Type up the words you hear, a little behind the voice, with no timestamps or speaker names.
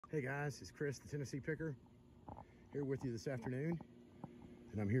Hey guys, it's Chris, the Tennessee Picker, here with you this afternoon,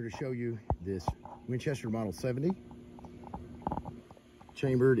 and I'm here to show you this Winchester Model 70,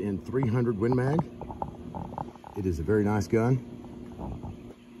 chambered in 300 Win Mag. It is a very nice gun.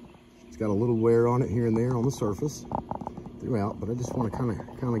 It's got a little wear on it here and there on the surface throughout, but I just want to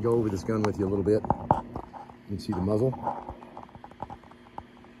kind of go over this gun with you a little bit. You can see the muzzle,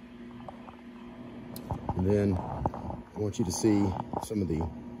 and then I want you to see some of the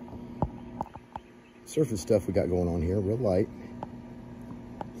surface stuff we got going on here. Real light.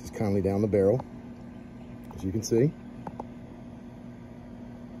 This is kindly down the barrel, as you can see.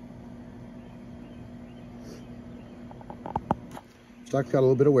 Stock's got a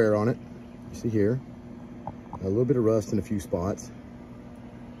little bit of wear on it. You see here, a little bit of rust in a few spots.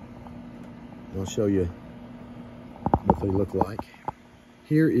 And I'll show you what they look like.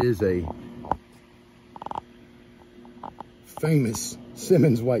 Here is a famous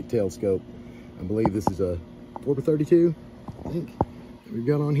Simmons whitetail scope. I believe this is a 4x32, I think, that we've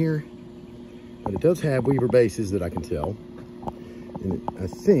got on here. But it does have Weaver bases that I can tell. And I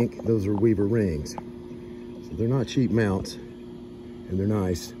think those are Weaver rings. So they're not cheap mounts, and they're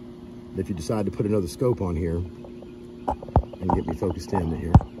nice. And if you decide to put another scope on here, and get me focused in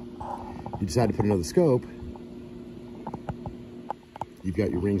here, if you decide to put another scope, you've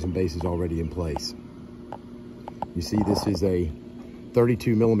got your rings and bases already in place. You see, this is a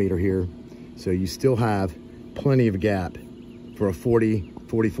 32 millimeter here. So you still have plenty of gap for a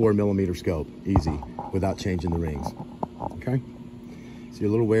 44 millimeter scope, easy, without changing the rings, okay? See a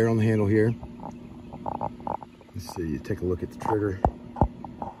little wear on the handle here. Let's see, take a look at the trigger.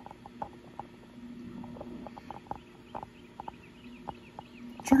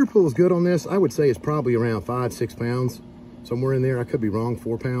 Trigger pull is good on this. I would say it's probably around 5-6 pounds, somewhere in there. I could be wrong,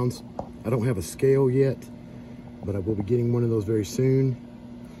 4 pounds. I don't have a scale yet, but I will be getting one of those very soon.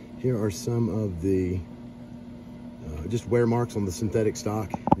 Here are some of the just wear marks on the synthetic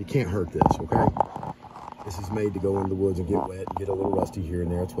stock. You can't hurt this, okay? This is made to go in the woods and get wet and get a little rusty here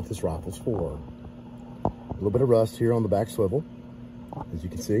and there. That's what this rifle's for. A little bit of rust here on the back swivel, as you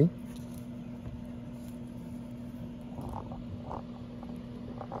can see.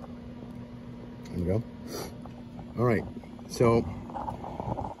 There we go. All right, so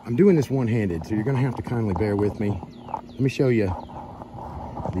I'm doing this one-handed, so you're gonna have to kindly bear with me. Let me show you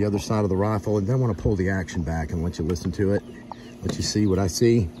the other side of the rifle, and then I want to pull the action back and let you listen to it, let you see what I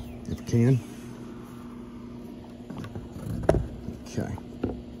see, if I can. Okay.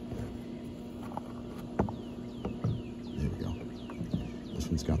 There we go. This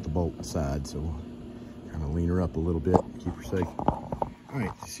one's got the bolt inside, so kind of lean her up a little bit, keep her safe. All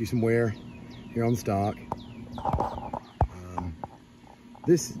right, see some wear here on the stock.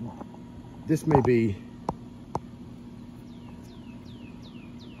 This may be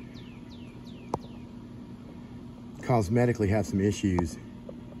cosmetically have some issues,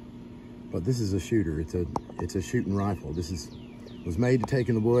 but this is a shooter. It's a shooting rifle. This was made to take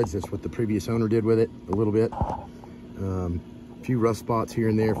in the woods. That's what the previous owner did with it a little bit. A few rough spots here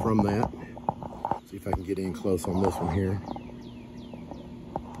and there from that. See if I can get in close on this one here.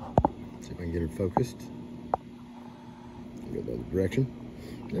 See if I can get her focused. Go the other direction.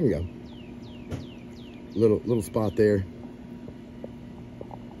 There we go. Little spot there.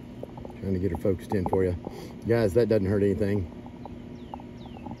 Trying to get her focused in for you. Guys, that doesn't hurt anything.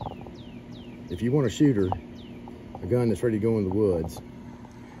 If you want a shooter, a gun that's ready to go in the woods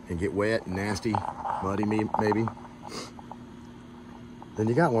and get wet and nasty, muddy maybe, then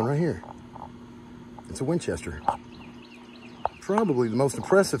you got one right here. It's a Winchester. Probably the most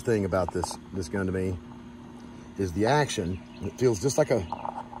impressive thing about this gun to me is the action. It feels just like a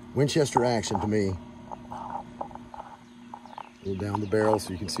Winchester action to me. A little down the barrel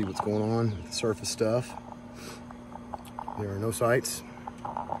so you can see what's going on with the surface stuff. There are no sights.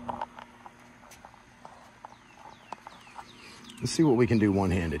 Let's see what we can do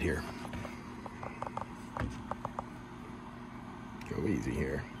one-handed here. Go easy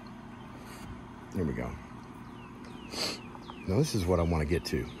here. There we go. Now this is what I want to get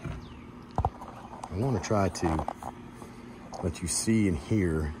to. I want to try to let you see and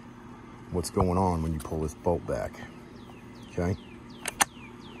hear what's going on when you pull this bolt back. Okay,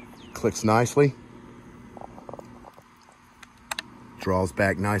 clicks nicely, draws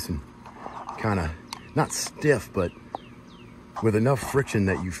back nice and kind of not stiff, but with enough friction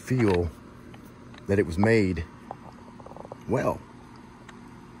that you feel that it was made well.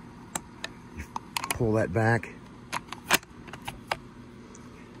 You pull that back.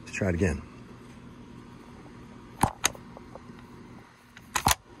 Let's try it again.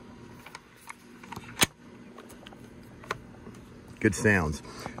 good sounds.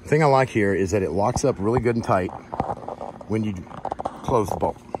 The thing I like here is that it locks up really good and tight when you close the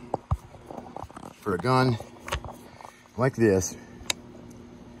bolt. For a gun like this,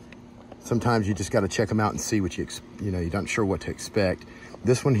 sometimes you just got to check them out and see what you're not sure what to expect.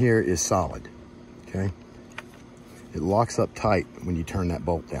 This one here is solid, okay? It locks up tight when you turn that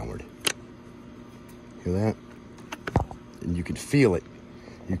bolt downward. Hear that? And you can feel it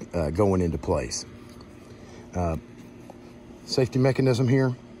going into place. Safety mechanism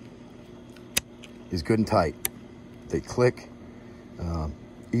here is good and tight. They click.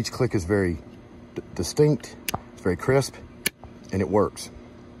 Each click is very distinct, it's very crisp, and it works.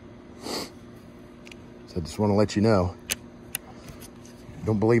 So I just want to let you know,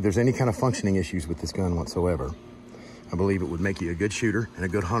 don't believe there's any kind of functioning issues with this gun whatsoever. I believe it would make you a good shooter and a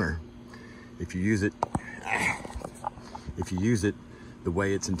good hunter if you use it the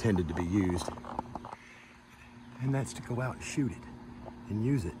way it's intended to be used. And that's to go out and shoot it and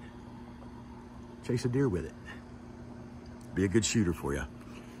use it. Chase a deer with it. Be a good shooter for you.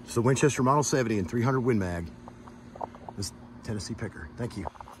 It's the Winchester Model 70 and 300 Win Mag. This Tennessee Picker. Thank you.